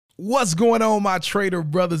What's going on, my trader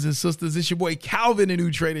brothers and sisters? It's your boy Calvin, the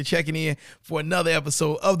new trader, checking in for another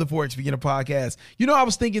episode of the FOREX Beginner Podcast. You know, I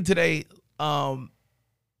was thinking today, I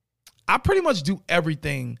pretty much do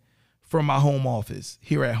everything from my home office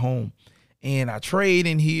here at home. And I trade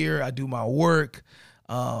in here. I do my work.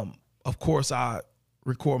 Of course, I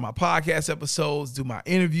record my podcast episodes, do my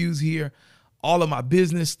interviews here. All of my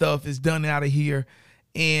business stuff is done out of here.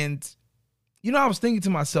 And you know, I was thinking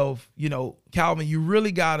to myself, you know, Calvin, you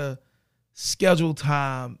really got to schedule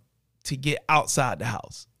time to get outside the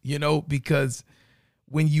house, you know, because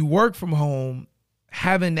when you work from home,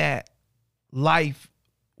 having that life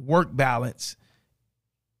work balance,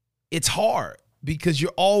 it's hard because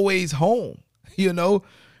you're always home. You know,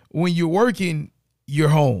 when you're working, you're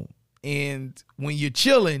home. And when you're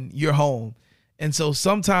chilling, you're home. And so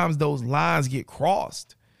sometimes those lines get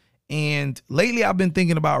crossed. And lately I've been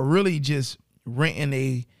thinking about really just renting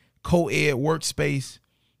a co-ed workspace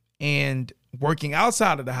and working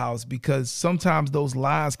outside of the house, because sometimes those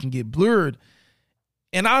lines can get blurred.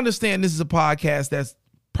 And I understand this is a podcast that's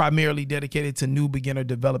primarily dedicated to new beginner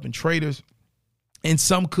developing traders. And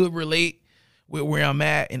some could relate with where I'm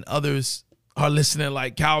at, and others are listening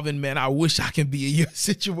like, Calvin, man, I wish I could be in your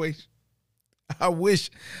situation. I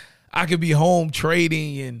wish I could be home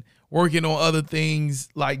trading and working on other things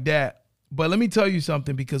like that. But let me tell you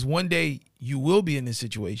something, because one day you will be in this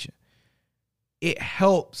situation. It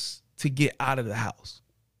helps to get out of the house.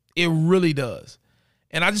 It really does.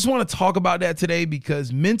 And I just want to talk about that today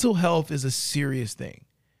because mental health is a serious thing.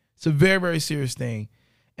 It's a very, very serious thing.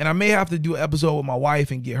 And I may have to do an episode with my wife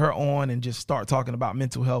and get her on and just start talking about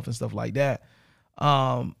mental health and stuff like that.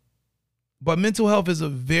 But mental health is a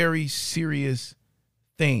very serious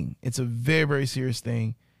thing. It's a very, very serious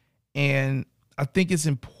thing. And I think it's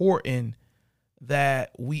important that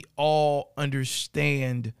we all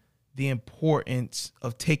understand the importance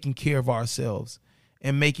of taking care of ourselves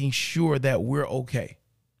and making sure that we're okay.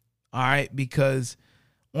 All right. Because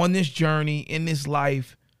on this journey, in this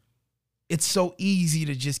life, it's so easy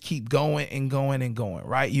to just keep going and going and going,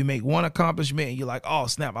 right? You make one accomplishment and you're like, oh,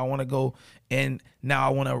 snap, I want to go, and now I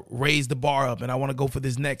want to raise the bar up and I want to go for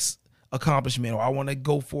this next accomplishment, or I want to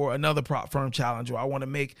go for another prop firm challenge, or I want to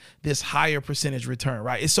make this higher percentage return,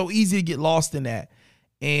 right? It's so easy to get lost in that.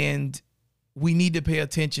 And we need to pay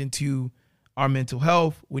attention to our mental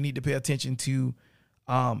health. We need to pay attention to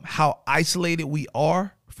how isolated we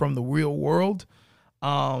are from the real world.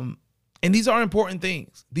 And these are important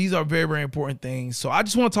things. These are very, very important things. So I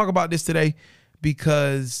just want to talk about this today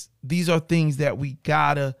because these are things that we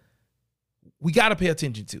gotta pay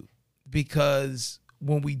attention to, because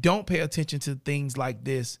when we don't pay attention to things like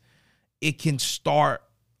this, it can start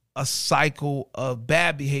a cycle of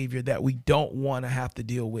bad behavior that we don't want to have to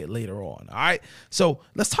deal with later on. All right. So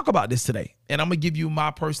let's talk about this today. And I'm going to give you my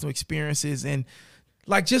personal experiences and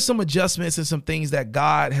like just some adjustments and some things that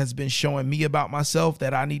God has been showing me about myself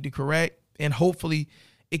that I need to correct. And hopefully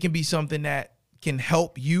it can be something that can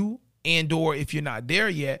help you, and or if you're not there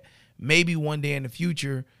yet, maybe one day in the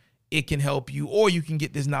future, it can help you, or you can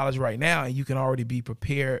get this knowledge right now and you can already be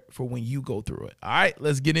prepared for when you go through it. All right,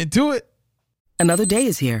 let's get into it. Another day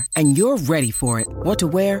is here and you're ready for it. What to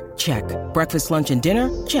wear? Check. Breakfast, lunch, and dinner?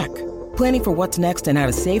 Check. Planning for what's next and how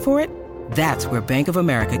to save for it? That's where Bank of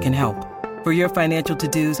America can help. For your financial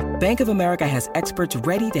to-dos, Bank of America has experts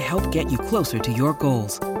ready to help get you closer to your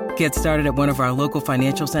goals. Get started at one of our local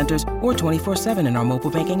financial centers or 24/7 in our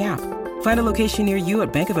mobile banking app. Find a location near you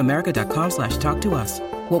at bankofamerica.com/talktous.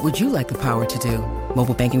 What would you like the power to do?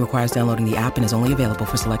 Mobile banking requires downloading the app and is only available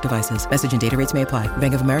for select devices. Message and data rates may apply.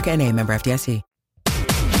 Bank of America N.A., member FDIC.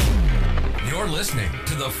 You're listening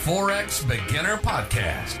to the FOREX Beginner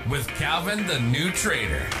Podcast with Calvin, the new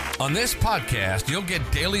trader. On this podcast, you'll get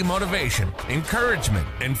daily motivation, encouragement,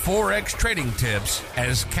 and FOREX trading tips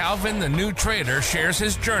as Calvin, the new trader, shares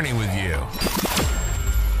his journey with you.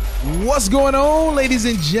 What's going on, ladies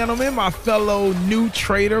and gentlemen, my fellow new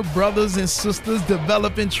trader brothers and sisters,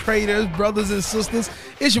 developing traders, brothers and sisters.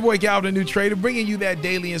 It's your boy Calvin, the new trader, bringing you that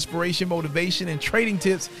daily inspiration, motivation, and trading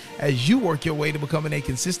tips as you work your way to becoming a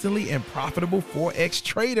consistently and profitable FOREX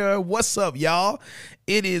trader. What's up, y'all?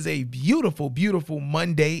 It is a beautiful, beautiful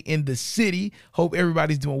Monday in the city. Hope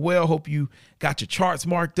everybody's doing well. Hope you got your charts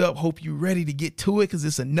marked up. Hope you're ready to get to it because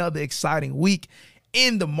it's another exciting week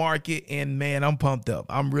in the market, and man, I'm pumped up.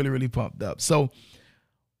 I'm really, really pumped up. So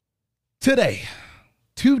today,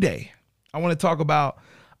 I want to talk about,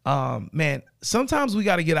 man, sometimes we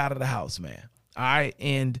got to get out of the house, man. All right.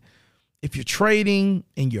 And if you're trading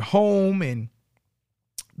and you're home and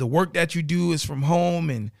the work that you do is from home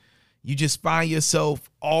and you just find yourself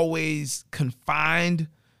always confined,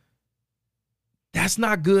 That's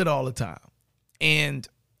not good all the time. And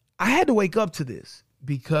I had to wake up to this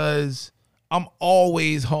because I'm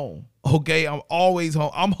always home. Okay. I'm always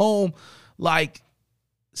home. I'm home like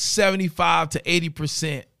 75 to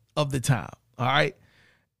 80% of the time. All right.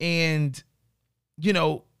 And, you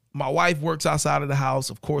know, my wife works outside of the house.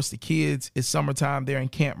 Of course, the kids, it's summertime. They're in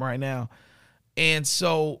camp right now. And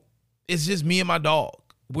so it's just me and my dog.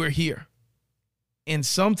 We're here. And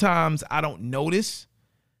sometimes I don't notice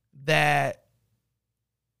that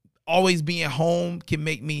always being home can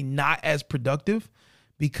make me not as productive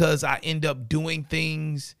because I end up doing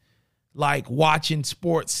things like watching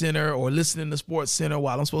Sports Center or listening to Sports Center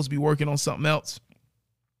while I'm supposed to be working on something else.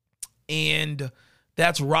 And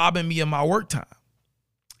that's robbing me of my work time.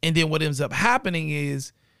 And then what ends up happening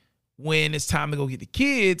is when it's time to go get the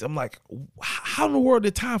kids, I'm like, how in the world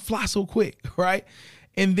did time fly so quick, right?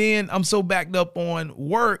 And then I'm so backed up on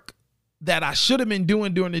work that I should have been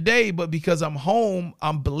doing during the day, but because I'm home,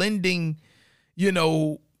 I'm blending, you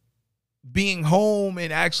know, being home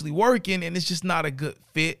and actually working, and it's just not a good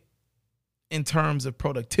fit in terms of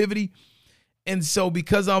productivity. And so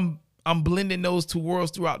because I'm blending those two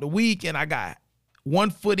worlds throughout the week, and I got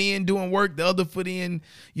one foot in doing work, the other foot in,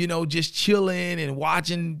 you know, just chilling and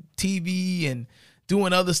watching TV and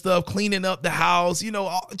doing other stuff, cleaning up the house, you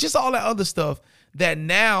know, just all that other stuff, that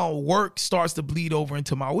now work starts to bleed over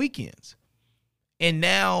into my weekends. And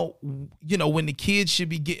now, you know, when the kids should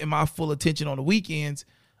be getting my full attention on the weekends,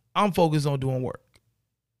 I'm focused on doing work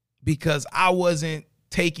because I wasn't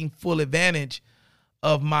taking full advantage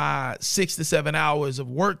of my 6 to 7 hours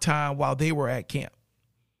of work time while they were at camp.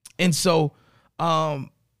 And so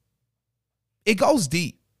it goes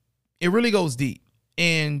deep. It really goes deep.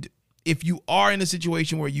 And if you are in a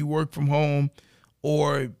situation where you work from home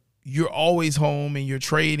or you're always home and you're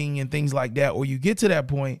trading and things like that, or you get to that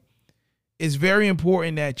point, it's very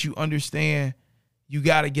important that you understand you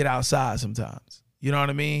got to get outside sometimes. You know what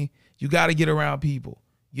I mean? You got to get around people.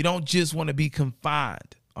 You don't just want to be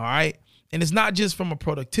confined, all right? And it's not just from a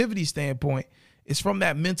productivity standpoint. It's from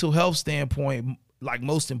that mental health standpoint, like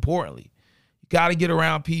most importantly. You got to get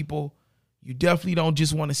around people. You definitely don't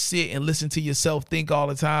just want to sit and listen to yourself think all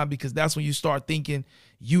the time, because that's when you start thinking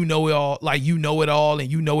you know it all, like you know it all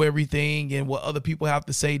and you know everything, and what other people have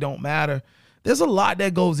to say don't matter. There's a lot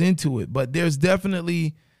that goes into it, but there's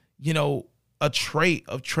definitely, you know, a trait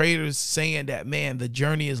of traders saying that, man, the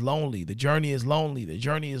journey is lonely. The journey is lonely. The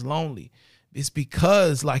journey is lonely. It's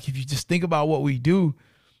because, like, if you just think about what we do,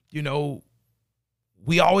 you know,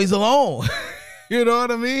 we always alone. You know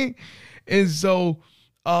what I mean? And so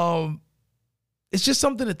it's just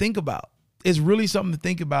something to think about. It's really something to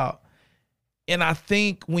think about. And I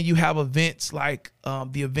think when you have events like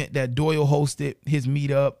the event that Doyle hosted, his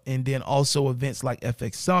meetup, and then also events like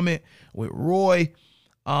FX Summit with Roy,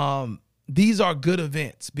 these are good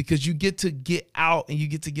events because you get to get out and you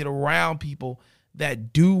get to get around people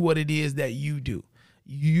that do what it is that you do.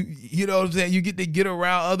 You know what I'm saying? You get to get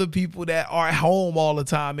around other people that are at home all the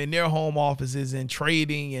time in their home offices and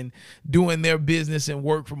trading and doing their business and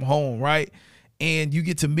work from home, right? And you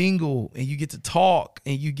get to mingle and you get to talk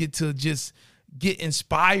and you get to just get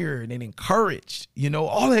inspired and encouraged, you know,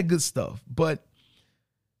 all that good stuff. But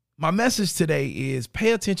my message today is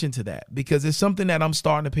pay attention to that, because it's something that I'm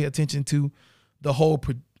starting to pay attention to. The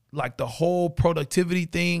whole productivity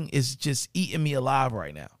thing is just eating me alive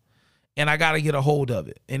right now. And I got to get a hold of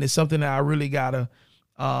it. And it's something that I really got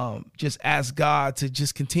to just ask God to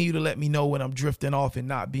just continue to let me know when I'm drifting off and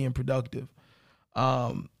not being productive.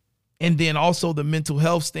 And then also the mental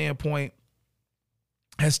health standpoint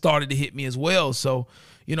has started to hit me as well. So,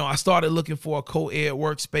 you know, I started looking for a co-ed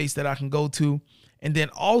workspace that I can go to. And then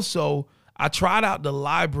also I tried out the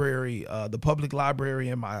library, the public library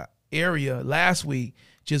in my area last week,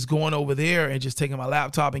 just going over there and just taking my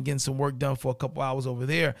laptop and getting some work done for a couple hours over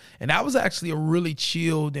there. And that was actually a really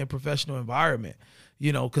chilled and professional environment,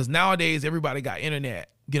 you know, because nowadays everybody got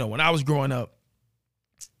internet. You know, when I was growing up,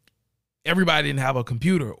 everybody didn't have a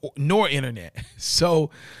computer nor internet.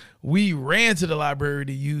 So we ran to the library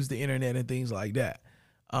to use the internet and things like that.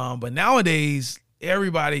 But nowadays,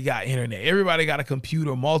 everybody got internet. Everybody got a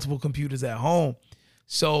computer, multiple computers at home.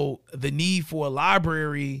 So the need for a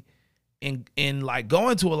library and like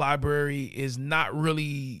going to a library is not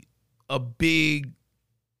really a big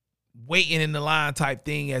waiting in the line type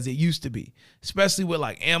thing as it used to be, especially with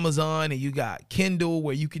like Amazon, and you got Kindle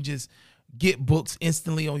where you can just get books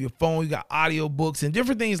instantly on your phone. You got audio books and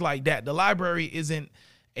different things like that. The library isn't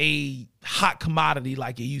a hot commodity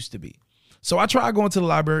like it used to be. So I tried going to the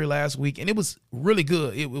library last week, and it was really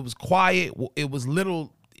good. It was quiet. It was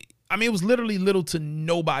literally little to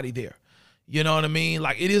nobody there. You know what I mean?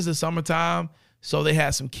 Like, it is the summertime, So they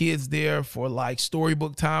had some kids there for like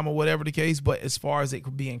storybook time or whatever the case. But as far as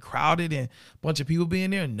it being crowded and a bunch of people being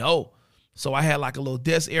there, no. So I had like a little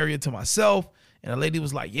desk area to myself. And a lady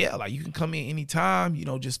was like, yeah, like you can come in anytime,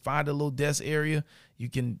 just find a little desk area. You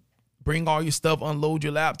can bring all your stuff, unload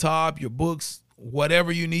your laptop, your books,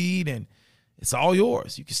 whatever you need, and it's all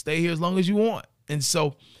yours. You can stay here as long as you want. And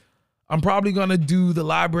so I'm probably going to do the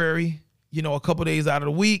library, a couple days out of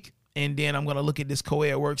the week. And then I'm going to look at this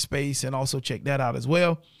co-ed workspace and also check that out as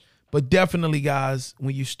well. But definitely, guys,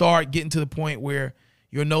 when you start getting to the point where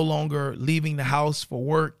you're no longer leaving the house for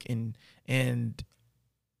work and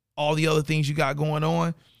all the other things you got going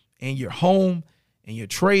on, and you're home and you're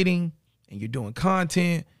trading and you're doing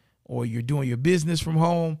content or you're doing your business from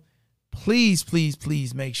home, please, please,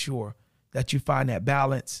 please make sure that you find that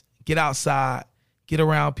balance. Get outside, get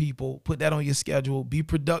around people, put that on your schedule, be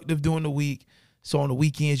productive during the week. So on the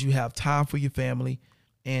weekends, you have time for your family.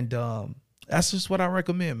 And that's just what I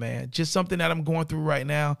recommend, man. Just something that I'm going through right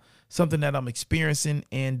now, something that I'm experiencing,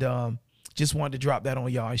 and just wanted to drop that on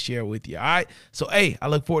y'all and share it with you. All right. So, hey, I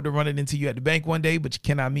look forward to running into you at the bank one day, but you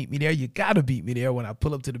cannot meet me there. You got to beat me there. When I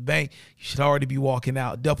pull up to the bank, you should already be walking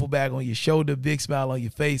out, duffel bag on your shoulder, big smile on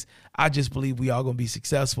your face. I just believe we all going to be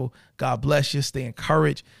successful. God bless you. Stay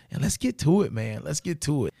encouraged. And let's get to it, man. Let's get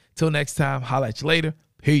to it. Till next time, holla at you later.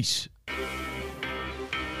 Peace.